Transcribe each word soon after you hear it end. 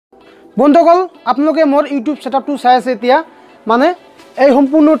বন্ধুসকল আপোনালোকে মোৰ ইউটিউব সেটআপটো চাই আছে এতিয়া মানে এই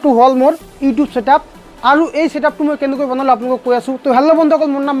সম্পূৰ্ণটো হল মোৰ ইউটিউব সেটআপ আৰু এই সেটআপটো মই কেনেকৈ বনালো আপোনালোকক কৈ আছো তো হেল্ল বন্ধুসকল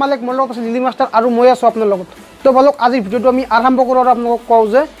মোৰ নাম মালেক মোৰ লগত আছে লিলি মাষ্টাৰ আৰু মই আছো আপোনাৰ লগত তো বলক আজি ভিডিওটো আমি আৰম্ভ কৰো আৰু আপোনালোকক কওঁ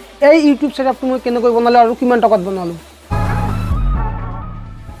যে এই ইউটিউব সেটআপটো মই কেনেকৈ বনালো আৰু কিমান টকাত বনালো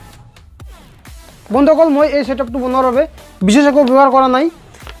বন্ধুসকল মই এই সেটআপটো বনোৱাৰ বাবে বিশেষ একো ব্যৱহাৰ কৰা নাই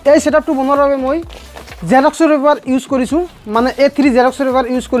এই সেটআপটো বনোৱাৰ বাবে মই জেৰক্সৰ পেপাৰ ইউজ কৰিছো মানে A3 জেৰক্সৰ পেপাৰ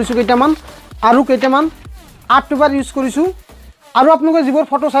ইউজ কৰিছো কেইটামান আৰু কেইটামান আৰ্ট পেপাৰ ইউজ কৰিছো আৰু আপোনালোকে যিবোৰ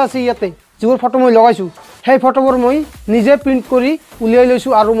ফটো চাই আছে ইয়াতে যিবোৰ ফটো মই লগাইছো সেই ফটোবোৰ মই নিজে প্ৰিন্ট কৰি উলিয়াই লৈছো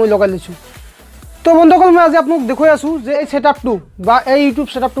আৰু মই লগাই লৈছো তো বন্ধুসকল মই আজি আপোনালোকক দেখুৱাই আছো যে এই সেটআপটো বা এই ইউটিউব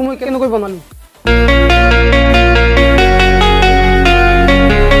সেটআপটো মই কেনেকৈ বনালো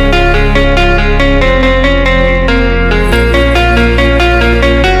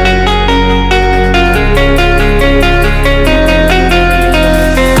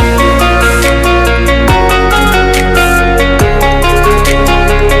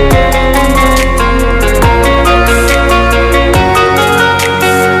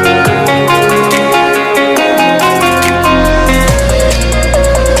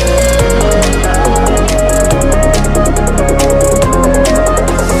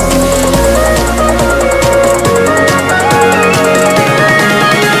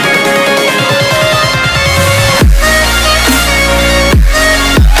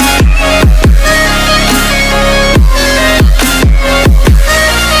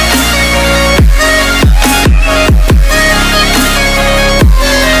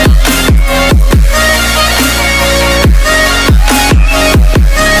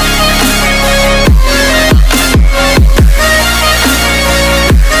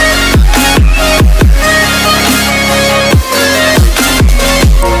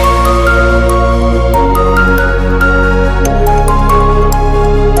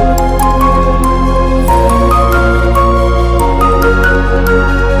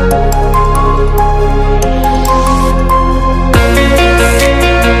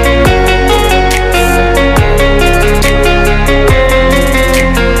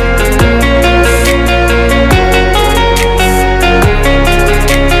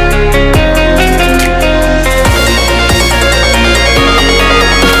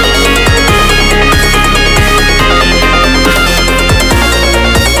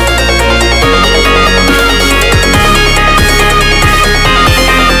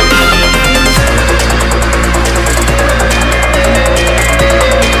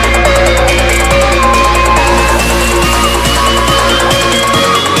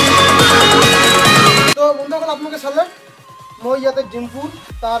মই ইয়াতে ডিম্পুৰ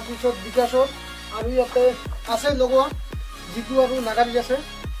তাৰ পিছত বিকাশৰ আৰু ইয়াতে আছে লগোৱা জিতু আৰু নাগাৰী আছে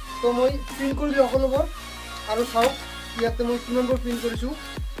তো মই প্ৰিন্ট কৰিলো সকলোবোৰ আৰু চাওক ইয়াতে মই কিমানবোৰ প্ৰিন্ট কৰিছো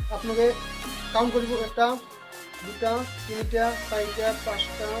আপোনালোকে কাউন্ট কৰিব 1 2 3 4 5 6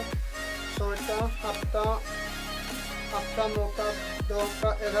 7 8 9 10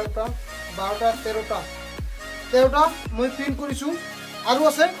 11 12 13টা মই প্ৰিন্ট কৰিছো আৰু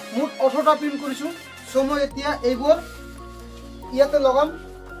আছে মুঠ 18টা প্ৰিন্ট কৰিছো সো মই এতিয়া এইবোৰ ইয়াতে লগাম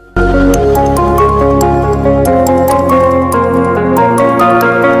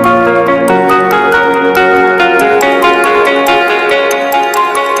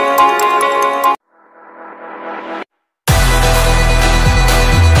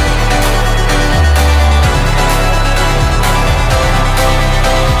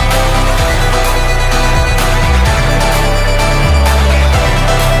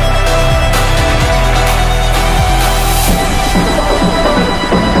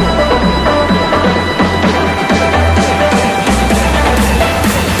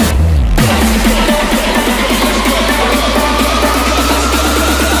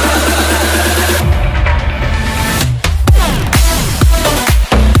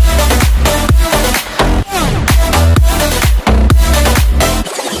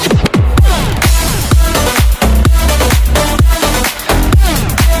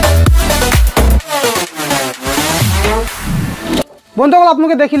বন্ধুসকল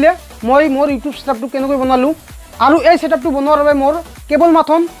আপোনালোকে দেখিলে মই মোৰ ইউটিউব সেটআপটো কেনেকৈ বনালো আৰু এই সেটআপটো বনোৱাৰ বাবে মোৰ কেৱল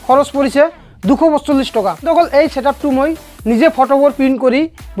মাথন খৰচ পৰিছে 245 টকা বন্ধুসকল এই সেটআপটো মই নিজে ফটোবোৰ প্ৰিন্ট কৰি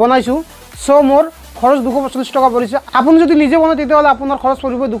বনাইছো সো মোৰ খৰচ 245 টকা পৰিছে আপুনি যদি নিজে বনায় তেতিয়াহলে আপোনাৰ খৰচ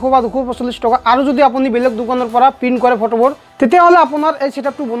পৰিব 200 বা 245 টকা আৰু যদি আপুনি বেলেগ দোকানৰ পৰা প্ৰিন্ট কৰে ফটোবোৰ তেতিয়াহলে আপোনাৰ এই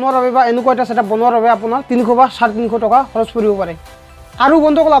সেটআপটো বনোৱাৰ বাবে বা এনেকুৱা এটা সেটআপ বনোৱাৰ বাবে আপোনাৰ 300 বা 350 টকা খৰচ পৰিব পাৰে আৰু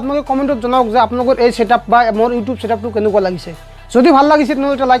বন্ধুসকল আপোনালোকে কমেন্টত জনাওক যে আপোনালোকৰ এই সেটআপ বা মোৰ ইউটিউব সেটআপটো কেনেকুৱা লাগিছে যদি ভাল লাগিছে তেনে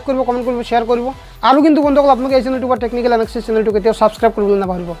এটা লাইক কৰিব কমেন্ট কৰিব শেয়াৰ কৰিব আৰু কিন্তু বন্ধুসকল আপোনালোকে এই চেনেলটো বা টেকনিক্যাল এনালাইসিস চেনেলটো কেতিয়াও সাবস্ক্ৰাইব কৰিবলৈ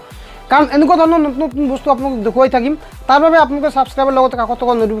নাপাহৰিব কাৰণ এনেকুৱা ধৰণৰ নতুন নতুন বস্তু আপোনালোকক দেখুৱাই থাকিম তাৰ বাবে আপোনালোকে সাবস্ক্ৰাইবৰ লগতে কাষত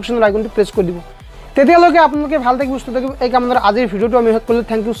থকা নটিফিকেশ্যনৰ আইকনটো প্ৰেছ কৰি দিব তেতিয়ালৈকে আপোনালোকে ভাল থাকি বস্তু থাকিব এই কামনাৰে আজিৰ ভিডিঅ'টো আমি শেষ কৰিলোঁ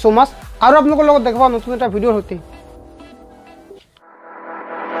থ্যাংক ইউ সো মাচ আৰু আপোনালোকৰ লগত দেখাবা নতুন এটা ভিডিঅ'ৰ সৈতে